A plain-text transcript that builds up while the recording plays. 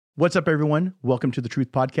What's up, everyone? Welcome to the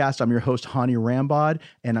Truth Podcast. I'm your host, Hani Rambod,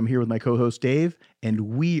 and I'm here with my co-host, Dave, and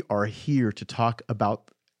we are here to talk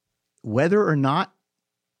about whether or not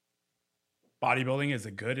bodybuilding is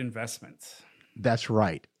a good investment. That's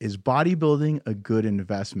right. Is bodybuilding a good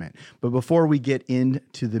investment? But before we get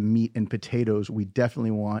into the meat and potatoes, we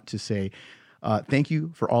definitely want to say thank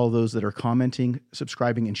you for all of those that are commenting,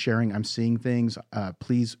 subscribing, and sharing. I'm seeing things.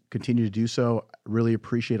 Please continue to do so. Really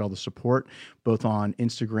appreciate all the support, both on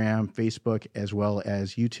Instagram, Facebook, as well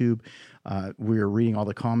as YouTube. We're reading all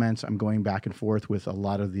the comments. I'm going back and forth with a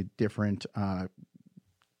lot of the different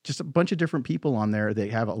just a bunch of different people on there that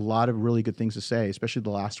have a lot of really good things to say, especially the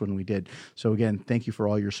last one we did. So again, thank you for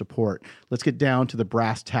all your support. Let's get down to the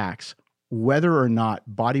brass tacks, whether or not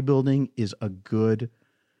bodybuilding is a good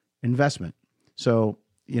investment. So,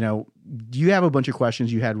 do you have a bunch of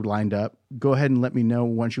questions you had lined up? Go ahead and let me know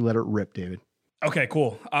once you let it rip, David. Okay,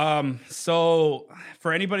 cool. So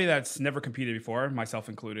for anybody that's never competed before, myself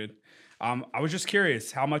included, I was just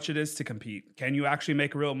curious how much it is to compete. Can you actually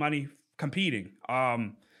make real money competing?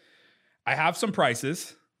 I have some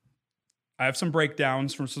prices. I have some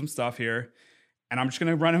breakdowns from some stuff here, and I'm just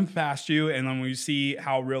going to run them past you. And then we see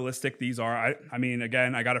how realistic these are. I mean,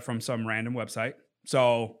 again, I got it from some random website.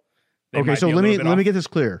 So, okay. So let me get this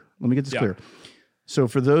clear. Clear. So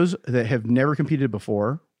for those that have never competed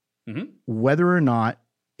before, whether or not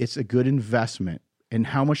it's a good investment and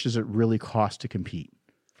how much does it really cost to compete?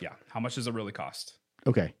 Yeah. How much does it really cost?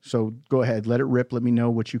 Okay, so go ahead, let it rip. Let me know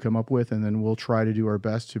what you come up with, and then we'll try to do our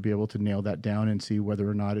best to be able to nail that down and see whether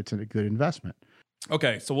or not it's a good investment.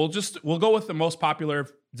 Okay, so we'll go with the most popular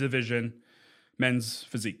division, men's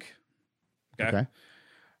physique. Okay.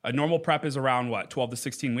 A normal prep is around what, 12 to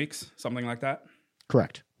 16 weeks, something like that?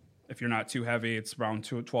 Correct. If you're not too heavy, it's around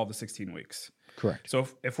 12 to 16 weeks. Correct. So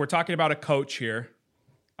if we're talking about a coach here,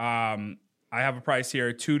 I have a price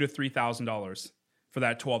here, $2,000 to $3,000. For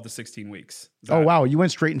that 12 to 16 weeks. Oh, wow. You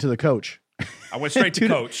went straight into the coach. I went straight to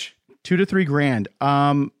coach. $2,000 to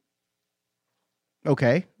 $3,000.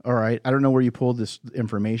 Okay. All right. I don't know where you pulled this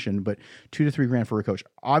information, but $2,000 to $3,000 for a coach.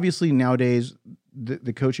 Obviously, nowadays,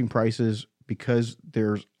 the coaching prices, because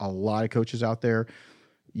there's a lot of coaches out there,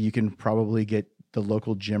 you can probably get the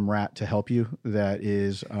local gym rat to help you. That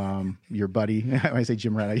is your buddy. When I say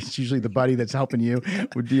gym rat, it's usually the buddy that's helping you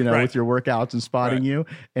with, Right. with your workouts and spotting you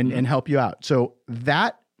and help you out. So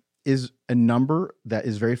that is a number that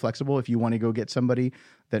is very flexible. If you want to go get somebody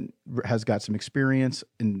that has got some experience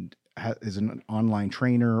and is an online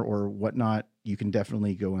trainer or whatnot, you can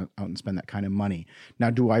definitely go out and spend that kind of money. Now,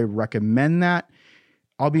 do I recommend that?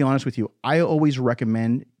 I'll be honest with you. I always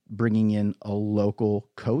recommend bringing in a local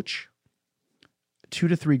coach. $2,000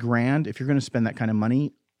 to $3,000. If you're going to spend that kind of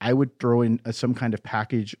money, I would throw in some kind of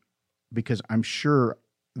package, because I'm sure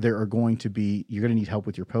you're going to need help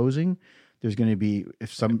with your posing. There's going to be,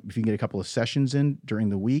 if you can get a couple of sessions in during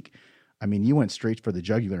the week. I mean, you went straight for the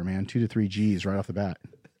jugular, man. 2 to 3 G's right off the bat.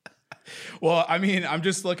 Well, I mean, I'm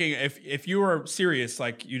just looking, if you were serious,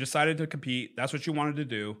 like you decided to compete, that's what you wanted to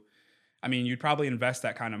do. I mean, you'd probably invest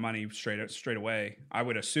that kind of money straight away, I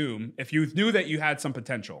would assume, if you knew that you had some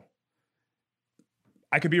potential.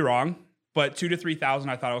 I could be wrong, but $2,000 to $3,000,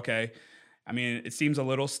 I thought, okay. I mean, it seems a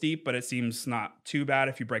little steep, but it seems not too bad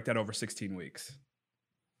if you break that over 16 weeks.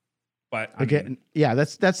 But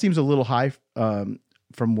that seems a little high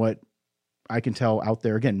from what I can tell out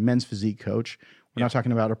there. Again, men's physique coach. We're not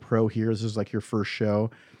talking about a pro here. This is like your first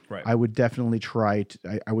show. Right. I would definitely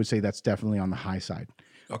I would say that's definitely on the high side.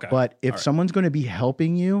 Okay. But if someone's going to be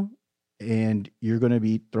helping you and you're going to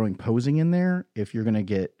be throwing posing in there, if you're going to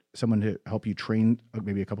get someone to help you train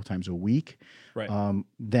maybe a couple times a week, right.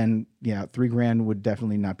 Then $3,000 would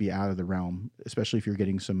definitely not be out of the realm, especially if you're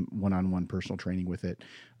getting some one-on-one personal training with it.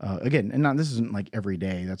 Again, and this isn't like every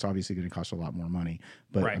day. That's obviously going to cost a lot more money,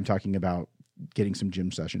 but I'm talking about getting some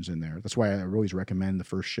gym sessions in there. That's why I always recommend the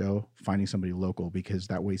first show, finding somebody local, because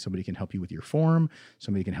that way somebody can help you with your form.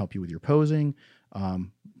 Somebody can help you with your posing.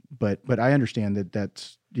 But I understand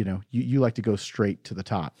that's, you like to go straight to the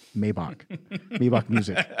top. Maybach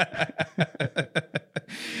music.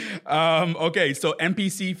 Okay. So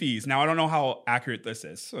MPC fees. Now, I don't know how accurate this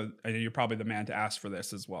is. So I know you're probably the man to ask for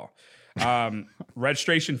this as well.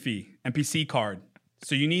 Registration fee, MPC card.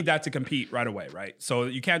 So you need that to compete right away, right? So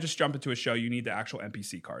you can't just jump into a show. You need the actual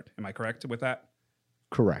NPC card. Am I correct with that?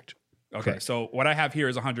 Correct. Okay. Correct. So what I have here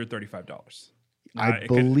is $135. I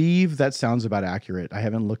believe that sounds about accurate. I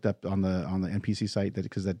haven't looked up on the NPC site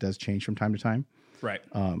because that does change from time to time. Right.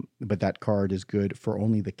 But that card is good for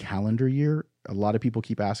only the calendar year. A lot of people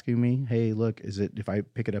keep asking me, hey, look, is it, if I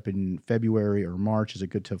pick it up in February or March, is it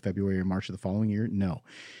good till February or March of the following year? No.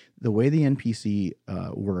 The way the NPC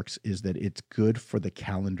works is that it's good for the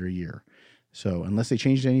calendar year. So unless they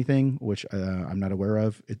changed anything, which I'm not aware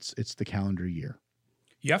of, it's the calendar year.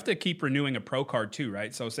 You have to keep renewing a pro card too,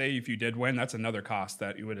 right? So say if you did win, that's another cost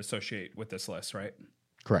that you would associate with this list, right?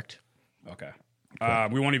 Correct. Okay.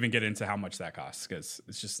 We won't even get into how much that costs because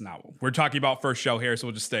it's just not. We're talking about first show here, so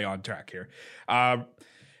we'll just stay on track here.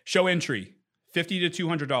 Show entry, $50 to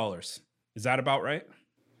 $200. Is that about right?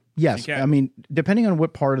 Yes. I mean, depending on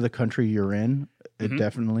what part of the country you're in, it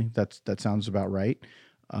definitely, that sounds about right.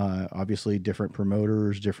 Obviously, different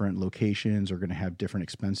promoters, different locations are going to have different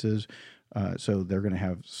expenses. So they're going to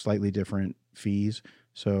have slightly different fees.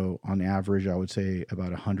 So on average, I would say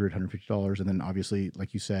about $100, $150. And then obviously,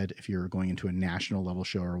 like you said, if you're going into a national level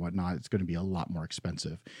show or whatnot, it's going to be a lot more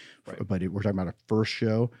expensive. Right. But if we're talking about a first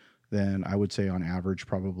show, then I would say on average,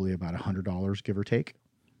 probably about $100, give or take.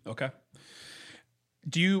 Okay.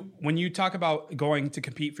 When you talk about going to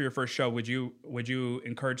compete for your first show, would you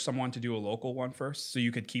encourage someone to do a local one first so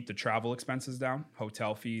you could keep the travel expenses down,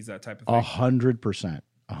 hotel fees, that type of thing? 100%.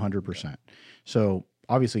 100%. So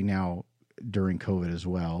obviously now during COVID as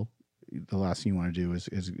well, the last thing you want to do is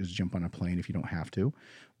jump on a plane if you don't have to.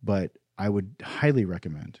 But I would highly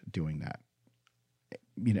recommend doing that.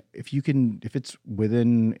 You know, if it's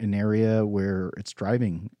within an area where it's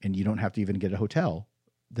driving and you don't have to even get a hotel,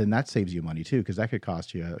 then that saves you money too, because that could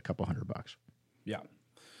cost you a couple $100. Yeah.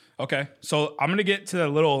 Okay. So I'm going to get to the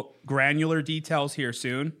little granular details here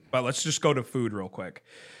soon, but let's just go to food real quick.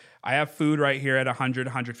 I have food right here at $100,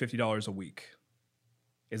 $150 a week.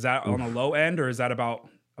 Is that on the low end or is that about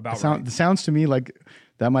right? It sounds to me like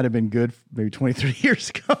that might have been good maybe 23 years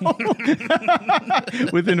ago.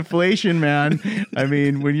 With inflation, man. I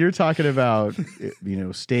mean, when you're talking about,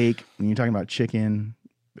 steak, when you're talking about chicken,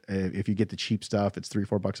 if you get the cheap stuff, it's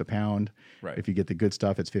 $3-4 a pound. Right. If you get the good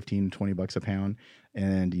stuff, it's $15-20 a pound.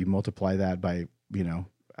 And you multiply that by,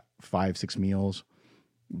 5-6 meals.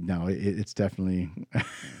 No, it's definitely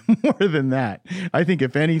more than that. I think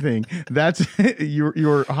if anything, that's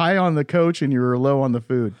you're high on the coach and you're low on the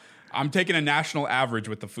food. I'm taking a national average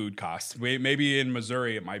with the food costs. Maybe in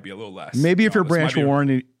Missouri it might be a little less. Maybe if you're Branch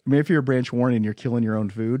Warren, and you're killing your own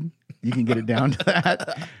food, you can get it down to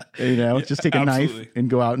that. Just take a knife and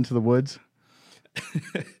go out into the woods.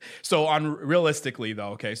 So realistically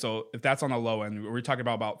though, okay, so if that's on the low end, we're talking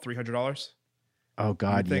about $300. Oh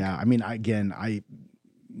God, yeah. I mean,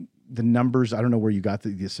 the numbers, I don't know where you got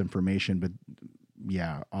this information, but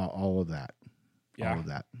yeah, all of that. Yeah. All of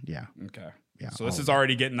that. Yeah. Okay. Yeah. So this is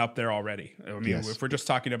already getting up there already. I mean, yes. If we're just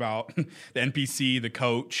talking about the NPC, the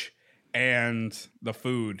coach, and the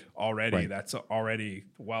food already, right. That's already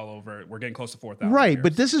well over, we're getting close to 4,000. Right. Years.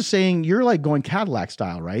 But this is saying you're like going Cadillac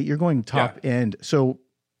style, right? You're going top end. So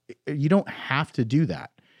you don't have to do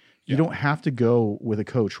that. You don't have to go with a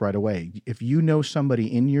coach right away. If you know somebody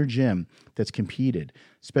in your gym that's competed,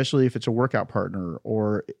 especially if it's a workout partner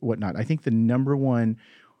or whatnot, I think the number one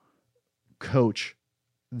coach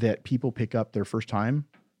that people pick up their first time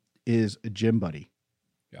is a gym buddy.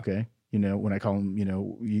 Yeah. Okay. When I call them,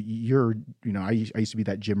 I used to be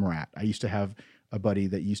that gym rat. I used to have a buddy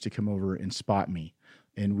that used to come over and spot me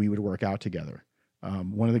and we would work out together.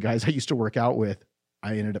 One of the guys I used to work out with,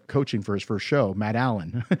 I ended up coaching for his first show, Matt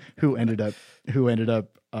Allen, who ended up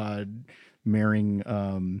marrying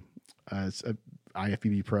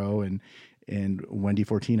IFBB pro and Wendy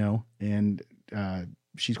Fortino, and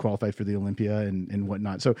she's qualified for the Olympia and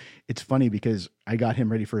whatnot. So it's funny because I got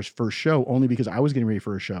him ready for his first show only because I was getting ready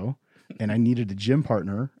for a show and I needed a gym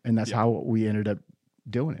partner, and that's how we ended up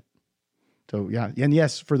doing it. So yeah, and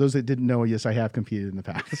yes, for those that didn't know, yes, I have competed in the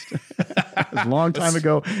past. It was a long time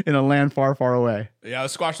ago in a land far, far away. Yeah,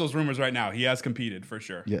 let's squash those rumors right now. He has competed for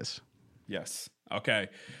sure. Yes. Okay.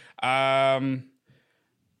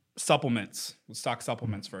 Supplements. Let's talk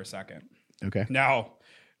supplements for a second. Okay. Now,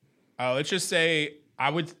 let's just say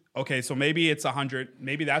so maybe it's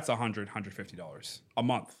maybe that's $150 a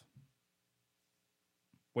month.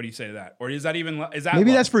 What do you say to that? Or is that maybe low?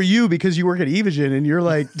 That's for you because you work at Evogen and you're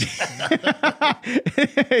like,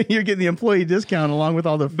 you're getting the employee discount along with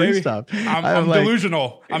all the free stuff. I'm like,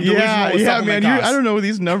 delusional. I'm delusional. Yeah, man. I don't know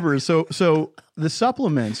these numbers. So the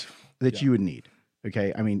supplements that you would need.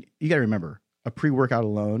 Okay. I mean, you got to remember a pre-workout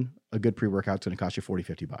alone, a good pre-workout is going to cost you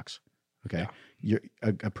 $40-$50. Okay. Yeah.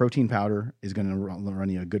 A protein powder is going to run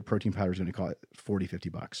you, a good protein powder is going to cost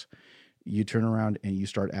 $40-$50. you turn around and you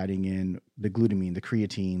start adding in the glutamine, the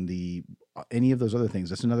creatine, any of those other things.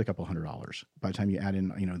 That's another couple $100 by the time you add in,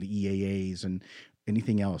 the EAAs and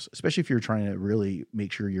anything else, especially if you're trying to really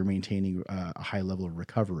make sure you're maintaining a high level of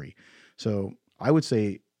recovery. So I would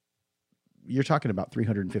say you're talking about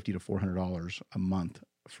 $350 to $400 a month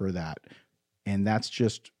for that. And that's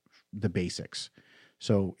just the basics.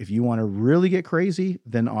 So if you want to really get crazy,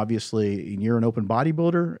 then obviously you're an open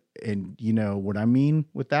bodybuilder, and you know what I mean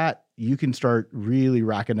with that. You can start really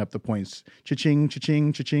racking up the points. Cha-ching,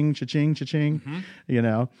 cha-ching, cha-ching, cha-ching, cha-ching,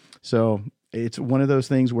 So it's one of those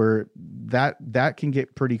things where that can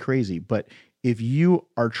get pretty crazy. But if you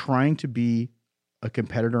are trying to be a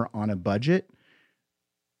competitor on a budget,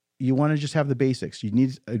 you want to just have the basics. You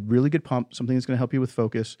need a really good pump, something that's going to help you with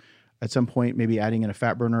focus. At some point, maybe adding in a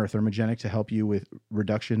fat burner or thermogenic to help you with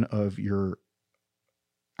reduction of your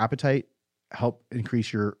appetite, help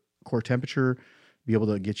increase your core temperature, be able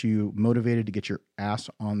to get you motivated to get your ass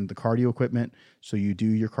on the cardio equipment. So you do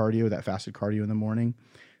your cardio, that fasted cardio in the morning.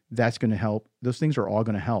 That's going to help. Those things are all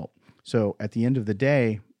going to help. So at the end of the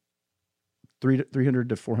day, $300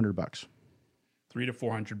 to $400. $300 to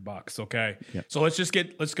 $400. Okay. Yep. So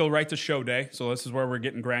let's go right to show day. So this is where we're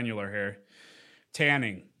getting granular here.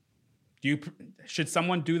 Tanning. Should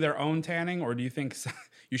someone do their own tanning, or do you think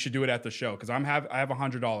you should do it at the show? Because I have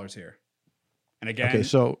 $100 here. And again, okay,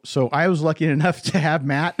 so I was lucky enough to have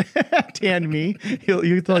Matt tan me.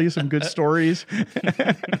 He'll tell you some good stories.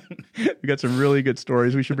 We got some really good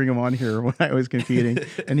stories. We should bring him on here when I was competing,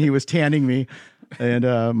 and he was tanning me. And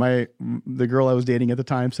the girl I was dating at the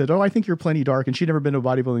time said, "Oh, I think you're plenty dark," and she'd never been to a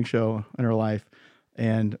bodybuilding show in her life.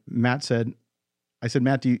 And Matt said, "I said,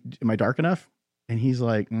 Matt, am I dark enough?" And he's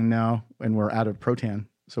like, "No," and we're out of Protan.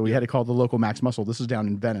 So we had to call the local Max Muscle. This is down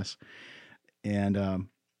in Venice. And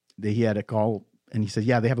he had to call, and he said,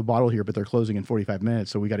 "Yeah, they have a bottle here, but they're closing in 45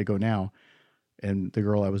 minutes, so we got to go now." And the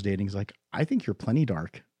girl I was dating is like, "I think you're plenty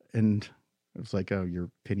dark." And it was like, "Oh, your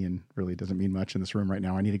opinion really doesn't mean much in this room right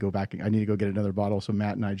now. I need to go back. I need to go get another bottle." So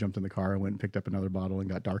Matt and I jumped in the car and went and picked up another bottle and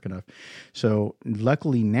got dark enough. So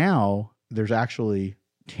luckily now there's actually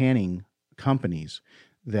tanning companies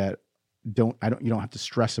that you don't have to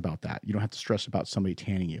stress about that. You don't have to stress about somebody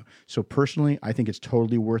tanning you. So personally, I think it's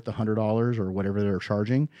totally worth the $100 or whatever they're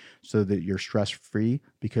charging so that you're stress free,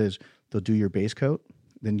 because they'll do your base coat.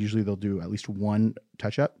 Then usually they'll do at least one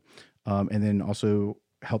touch up. And then also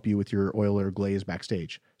help you with your oil or glaze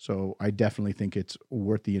backstage. So I definitely think it's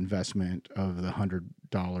worth the investment of the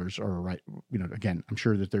 $100 or again, I'm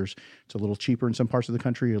sure that it's a little cheaper in some parts of the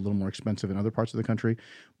country, a little more expensive in other parts of the country,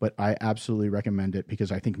 but I absolutely recommend it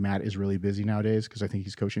because I think Matt is really busy nowadays because I think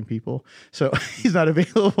he's coaching people. So he's not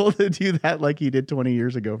available to do that like he did 20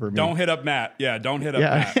 years ago for me. Don't hit up Matt. Yeah. Don't hit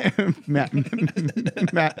up Matt.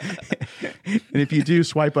 Matt. And if you do,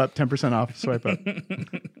 swipe up, 10% off, swipe up.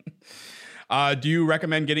 Do you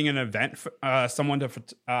recommend getting an event, someone to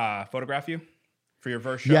photograph you for your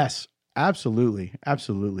first show? Yes, absolutely.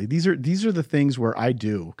 Absolutely. These are the things where I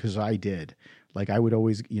do, because I did. Like I would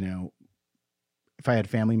always, if I had a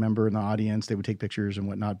family member in the audience, they would take pictures and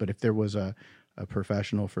whatnot. But if there was a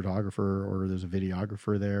professional photographer or there's a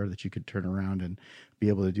videographer there that you could turn around and be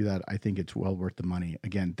able to do that, I think it's well worth the money.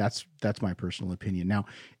 Again, that's my personal opinion. Now,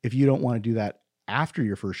 if you don't want to do that after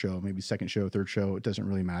your first show, maybe second show, third show, it doesn't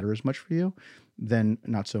really matter as much for you, then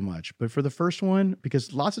not so much. But for the first one,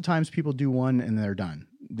 because lots of times people do one and they're done.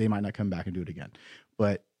 They might not come back and do it again.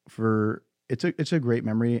 But it's a great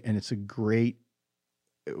memory, and it's a great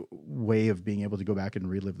way of being able to go back and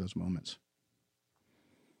relive those moments.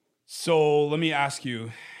 So let me ask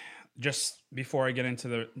you, just before I get into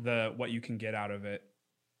the what you can get out of it,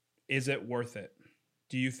 is it worth it?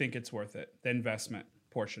 Do you think it's worth it? The investment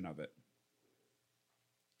portion of it?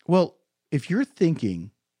 Well, if you're thinking,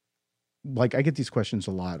 like I get these questions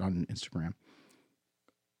a lot on Instagram,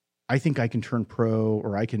 I think I can turn pro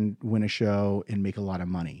or I can win a show and make a lot of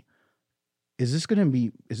money. Is this going to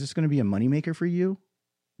be a moneymaker for you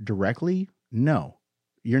directly? No,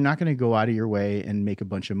 you're not going to go out of your way and make a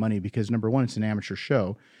bunch of money because number one, it's an amateur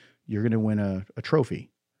show. You're going to win a trophy,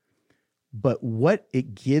 but what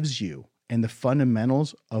it gives you and the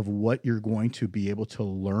fundamentals of what you're going to be able to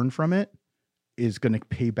learn from it is going to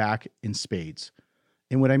pay back in spades.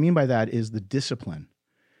 And what I mean by that is the discipline.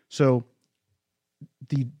 So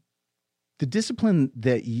the discipline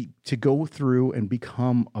that to go through and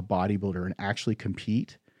become a bodybuilder and actually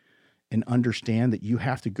compete and understand that you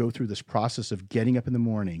have to go through this process of getting up in the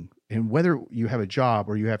morning, and whether you have a job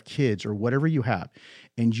or you have kids or whatever you have,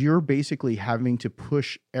 and you're basically having to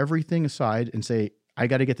push everything aside and say, I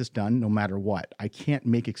got to get this done no matter what. I can't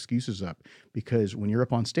make excuses up, because when you're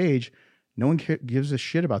up on stage, No one gives a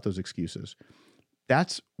shit about those excuses.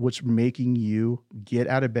 That's what's making you get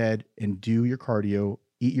out of bed and do your cardio,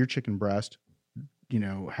 eat your chicken breast,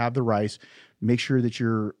 have the rice, make sure that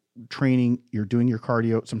you're training, you're doing your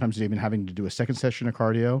cardio, sometimes even having to do a second session of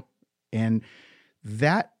cardio. And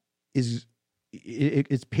that is,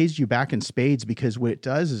 it pays you back in spades, because what it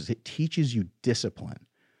does is it teaches you discipline.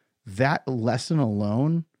 That lesson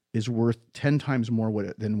alone is worth 10 times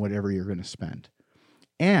more than whatever you're going to spend.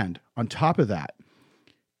 And on top of that,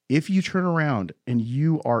 if you turn around and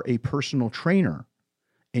you are a personal trainer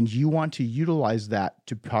and you want to utilize that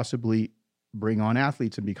to possibly bring on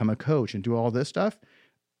athletes and become a coach and do all this stuff,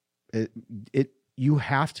 you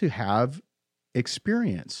have to have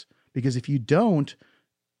experience, because if you don't,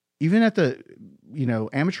 even at the,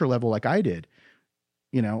 amateur level, like I did,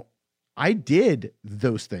 I did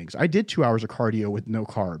those things. I did 2 hours of cardio with no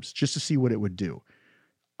carbs just to see what it would do.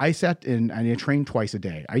 I sat in and I trained twice a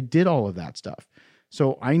day. I did all of that stuff.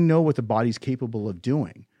 So I know what the body's capable of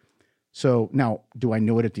doing. So now, do I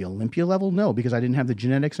know it at the Olympia level? No, because I didn't have the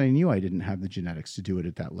genetics. I knew I didn't have the genetics to do it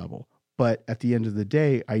at that level. But at the end of the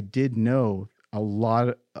day, I did know a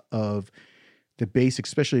lot of the basics,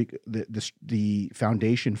 especially the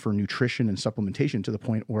foundation for nutrition and supplementation, to the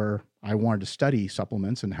point where I wanted to study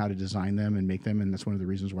supplements and how to design them and make them. And that's one of the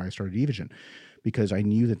reasons why I started Evogen, because I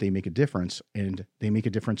knew that they make a difference, and they make a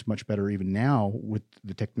difference much better even now with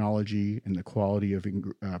the technology and the quality of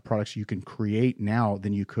products you can create now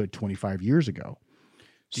than you could 25 years ago.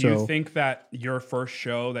 Do you think that your first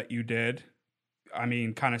show that you did,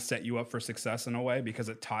 kind of set you up for success in a way, because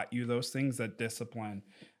it taught you those things, that discipline,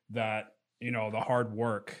 that, the hard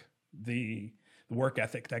work, the work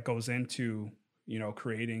ethic that goes into,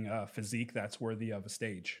 creating a physique that's worthy of a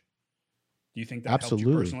stage? Do you think that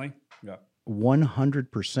Absolutely. helped you personally? Yeah.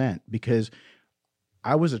 100%, because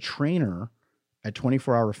I was a trainer at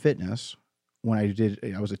 24 Hour Fitness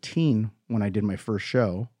I was a teen when I did my first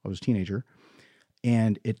show. I was a teenager,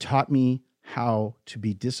 and it taught me how to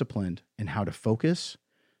be disciplined and how to focus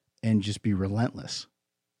and just be relentless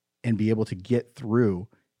and be able to get through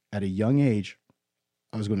at a young age.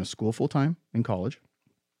 I was going to school full time in college.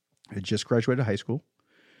 I had just graduated high school.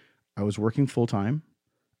 I was working full time.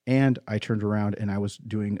 And I turned around and I was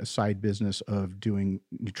doing a side business of doing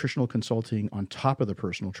nutritional consulting on top of the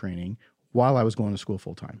personal training while I was going to school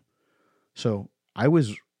full time. So I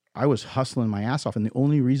was hustling my ass off. And the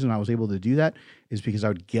only reason I was able to do that is because I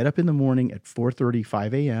would get up in the morning at 4:30,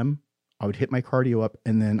 5 a.m. I would hit my cardio up,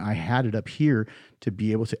 and then I had it up here to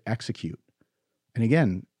be able to execute. And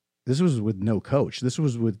again, this was with no coach. This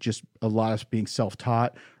was with just a lot of being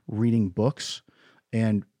self-taught, reading books,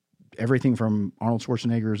 and everything from Arnold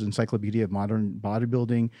Schwarzenegger's Encyclopedia of Modern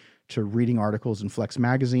Bodybuilding to reading articles in Flex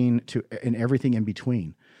Magazine and everything in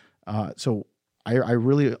between. So I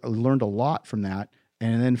really learned a lot from that.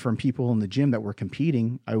 And then from people in the gym that were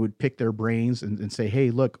competing, I would pick their brains and say, hey,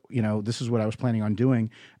 look, this is what I was planning on doing.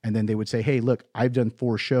 And then they would say, hey, look, I've done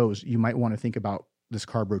 4 shows. You might want to think about this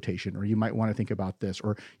carb rotation, or you might want to think about this,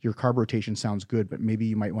 or your carb rotation sounds good, but maybe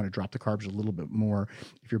you might want to drop the carbs a little bit more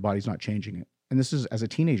if your body's not changing it. And this is as a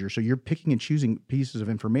teenager. So you're picking and choosing pieces of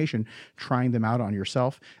information, trying them out on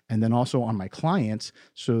yourself, and then also on my clients.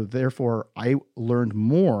 So therefore I learned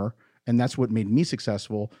more, and that's what made me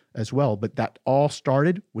successful as well. But that all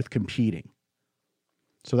started with competing.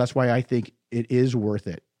 So that's why I think it is worth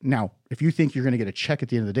it. Now, if you think you're going to get a check at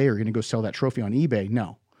the end of the day, or you're going to go sell that trophy on eBay,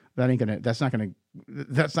 no, that's not going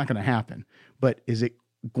to happen. But is it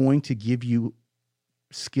going to give you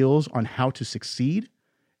skills on how to succeed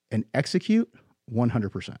and execute?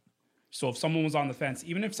 100%. So if someone was on the fence,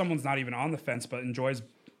 even if someone's not even on the fence, but enjoys,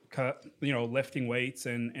 lifting weights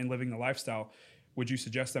and living the lifestyle, would you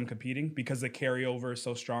suggest them competing because the carryover is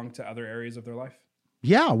so strong to other areas of their life?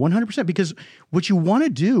 Yeah, 100%. Because what you want to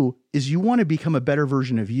do is you want to become a better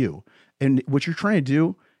version of you. And what you're trying to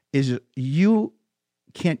do is you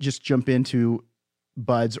can't just jump into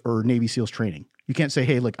BUD/S or Navy SEALs training. You can't say,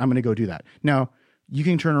 hey, look, I'm going to go do that. Now, you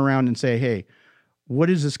can turn around and say, hey, what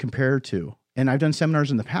is this compared to? And I've done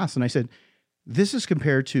seminars in the past, and I said, this is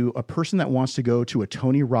compared to a person that wants to go to a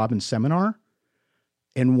Tony Robbins seminar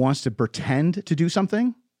and wants to pretend to do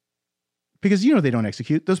something, because they don't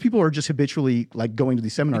execute. Those people are just habitually like going to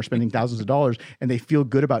these seminars, spending thousands of dollars, and they feel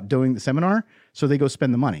good about doing the seminar, so they go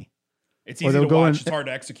spend the money. It's easy to watch. It's hard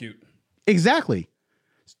to execute. Exactly.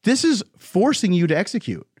 This is forcing you to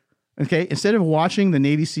execute. Okay. Instead of watching the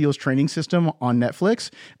Navy SEALs training system on Netflix,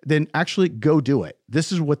 then actually go do it.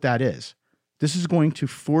 This is what that is. This is going to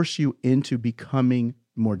force you into becoming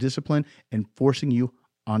more disciplined and forcing you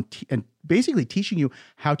on and basically teaching you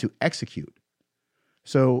how to execute.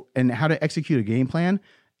 So, and how to execute a game plan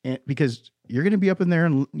and because you're going to be up in there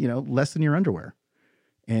in, less than your underwear.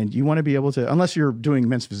 And you want to be able to, unless you're doing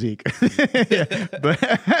men's physique,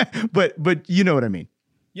 but you know what I mean?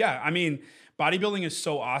 Yeah. I mean, bodybuilding is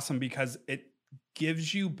so awesome because it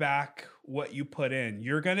gives you back what you put in.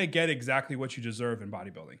 You're going to get exactly what you deserve in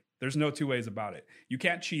bodybuilding. There's no two ways about it. You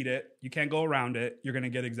can't cheat it. You can't go around it. You're going to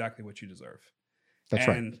get exactly what you deserve. That's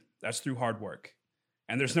right. And that's through hard work.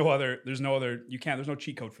 And there's no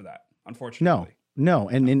cheat code for that, unfortunately. No.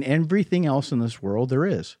 And in everything else in this world, there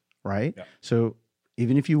is, right? Yeah. So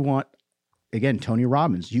even if you want, again, Tony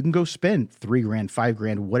Robbins, you can go spend $3,000,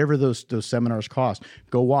 $5,000, whatever those seminars cost,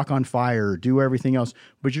 go walk on fire, do everything else.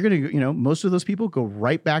 But you're going to, most of those people go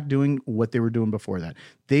right back doing what they were doing before that.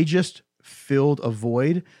 They just filled a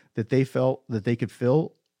void that they felt that they could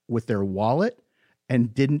fill with their wallet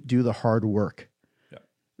and didn't do the hard work. Yeah.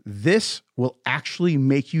 This will actually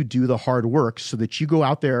make you do the hard work so that you go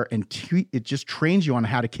out there and it just trains you on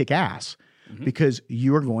how to kick ass because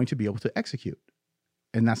you are going to be able to execute.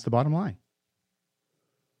 And that's the bottom line.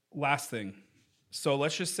 Last thing. So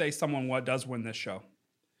let's just say someone does win this show.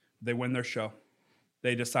 They win their show.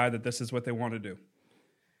 They decide that this is what they want to do.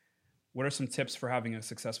 What are some tips for having a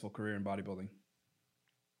successful career in bodybuilding?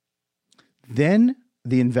 Then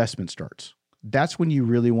the investment starts. That's when you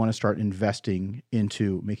really want to start investing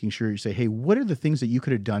into making sure you say, hey, what are the things that you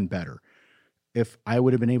could have done better? If I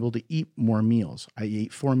would have been able to eat more meals, I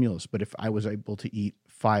ate 4 meals, but if I was able to eat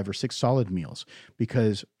 5 or 6 solid meals,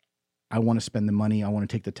 because I want to spend the money, I want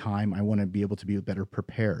to take the time, I want to be able to be better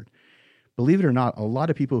prepared. Believe it or not, a lot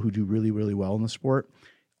of people who do really, really well in the sport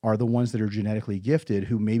are the ones that are genetically gifted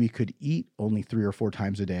who maybe could eat only 3 or 4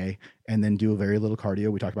 times a day and then do a very little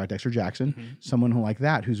cardio. We talked about Dexter Jackson, someone who like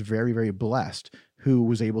that, who's very, very blessed, who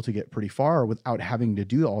was able to get pretty far without having to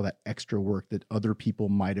do all that extra work that other people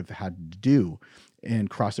might have had to do and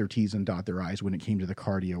cross their T's and dot their I's when it came to the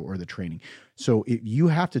cardio or the training. So you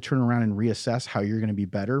have to turn around and reassess how you're going to be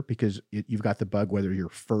better because you've got the bug, whether you're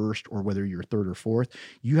first or whether you're third or fourth.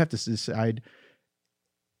 You have to decide,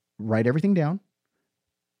 write everything down,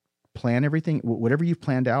 plan everything, whatever you've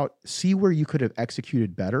planned out, see where you could have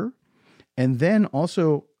executed better. And then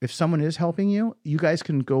also, if someone is helping you, you guys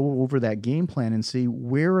can go over that game plan and see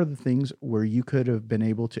where are the things where you could have been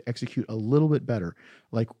able to execute a little bit better.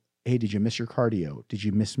 Like, hey, did you miss your cardio? Did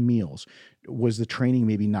you miss meals? Was the training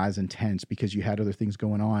maybe not as intense because you had other things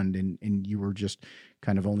going on and you were just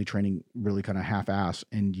kind of only training really kind of half-ass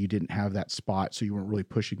and you didn't have that spot, so you weren't really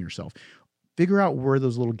pushing yourself. Figure out where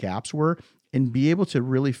those little gaps were and be able to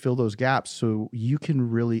really fill those gaps so you can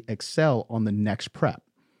really excel on the next prep.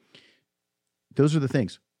 Those are the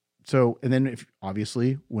things. So, and then if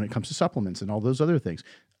obviously when it comes to supplements and all those other things,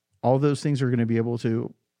 all those things are going to be able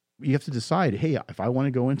to, you have to decide, hey, if I want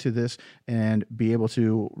to go into this and be able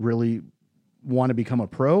to really want to become a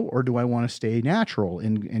pro, or do I want to stay natural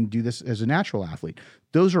and do this as a natural athlete?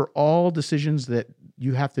 Those are all decisions that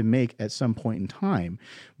you have to make at some point in time.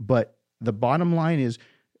 But the bottom line is,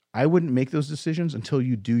 I wouldn't make those decisions until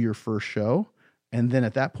you do your first show. And then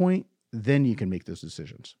at that point, then you can make those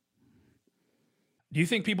decisions. Do you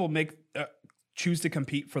think people choose to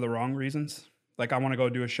compete for the wrong reasons? Like, I want to go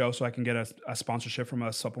do a show so I can get a sponsorship from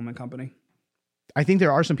a supplement company? I think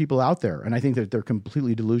there are some people out there, and I think that they're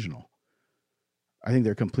completely delusional.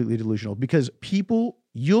 Because people,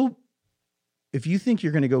 if you think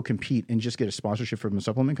you're going to go compete and just get a sponsorship from a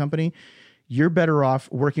supplement company, you're better off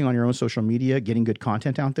working on your own social media, getting good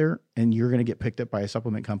content out there, and you're going to get picked up by a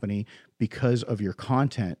supplement company because of your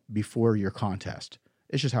content before your contest.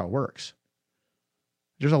 It's just how it works.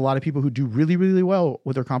 There's a lot of people who do really, really well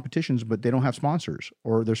with their competitions, but they don't have sponsors,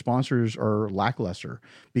 or their sponsors are lackluster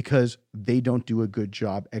because they don't do a good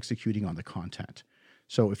job executing on the content.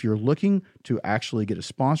 So if you're looking to actually get a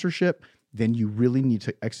sponsorship, then you really need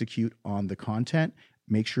to execute on the content.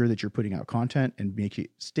 Make sure that you're putting out content and make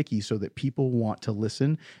it sticky so that people want to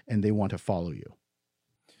listen and they want to follow you.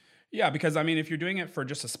 Yeah, because I mean, if you're doing it for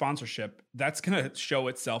just a sponsorship, that's going to show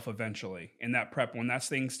itself eventually in that prep. When that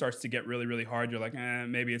thing starts to get really, really hard, you're like,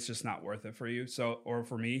 maybe it's just not worth it for you. Or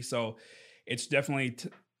for me. So it's definitely,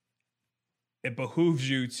 it behooves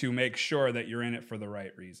you to make sure that you're in it for the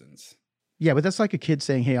right reasons. Yeah, but that's like a kid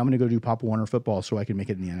saying, hey, I'm going to go do Pop Warner football so I can make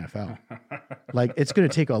it in the NFL. Like, it's going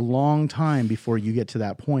to take a long time before you get to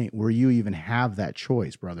that point where you even have that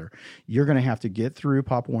choice, brother. You're going to have to get through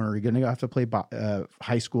Pop Warner. You're going to have to play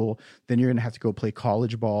high school. Then you're going to have to go play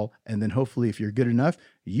college ball. And then hopefully, if you're good enough,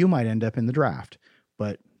 you might end up in the draft.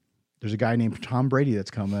 But there's a guy named Tom Brady that's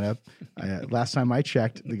coming up. Last time I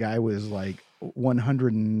checked, the guy was like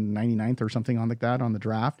 199th or something like that on the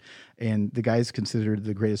draft. And the guy's considered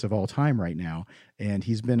the greatest of all time right now. And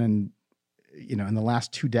he's been in in the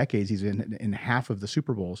last 2 decades, he's in half of the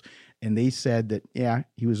Super Bowls. And they said that, yeah,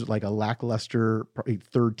 he was like a lackluster, probably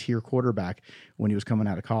 3rd-tier quarterback when he was coming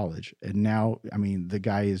out of college. And now, I mean, the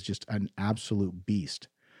guy is just an absolute beast.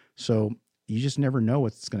 So you just never know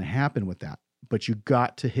what's going to happen with that. But you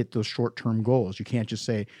got to hit those short-term goals. You can't just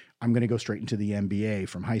say, I'm going to go straight into the NBA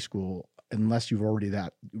from high school unless you've already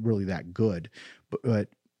really that good. But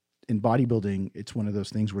in bodybuilding, it's one of those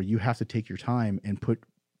things where you have to take your time and put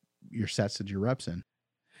your sets and your reps in.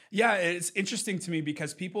 Yeah, it's interesting to me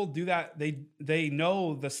because people do that. They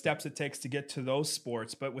know the steps it takes to get to those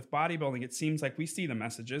sports. But with bodybuilding, it seems like we see the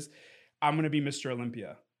messages, I'm going to be Mr.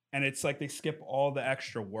 Olympia. And it's like they skip all the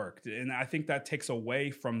extra work. And I think that takes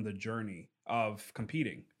away from the journey of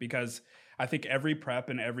competing, because I think every prep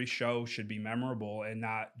and every show should be memorable and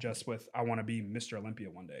not just with, I want to be Mr. Olympia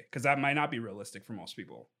one day, because that might not be realistic for most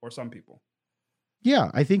people or some people.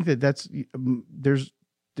 Yeah, I think that's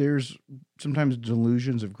there's sometimes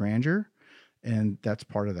delusions of grandeur, and that's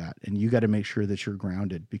part of that. And you got to make sure that you're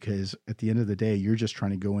grounded, because at the end of the day, you're just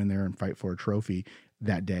trying to go in there and fight for a trophy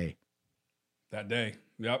that day. That day.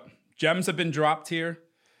 Yep. Gems have been dropped here.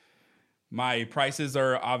 My prices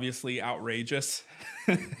are obviously outrageous,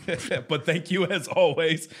 but thank you as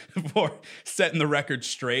always for setting the record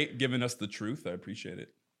straight, giving us the truth. I appreciate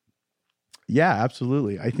it. Yeah,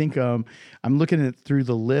 absolutely. I think I'm looking at through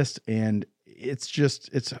the list, and it's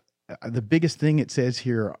the biggest thing it says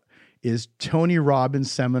here is Tony Robbins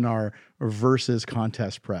seminar versus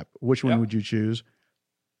contest prep. Which one would you choose?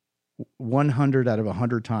 100 out of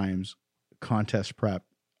 100 times contest prep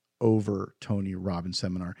over Tony Robbins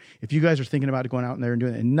seminar. If you guys are thinking about going out there and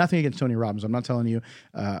doing it, and nothing against Tony Robbins, I'm not telling you,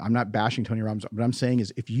 I'm not bashing Tony Robbins. What I'm saying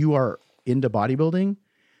is, if you are into bodybuilding,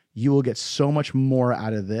 you will get so much more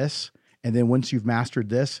out of this. And then once you've mastered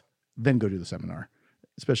this, then go do the seminar,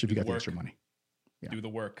 especially if you got the extra money. Yeah. Do the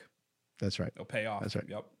work. That's right. It'll pay off. That's right.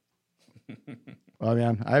 Yep. Well,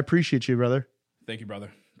 man, I appreciate you, brother. Thank you,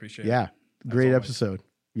 brother. Appreciate it. Yeah. Great episode.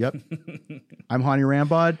 Yep. I'm Hani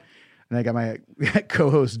Rambod, and I got my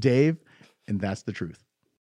co-host Dave, and that's the truth.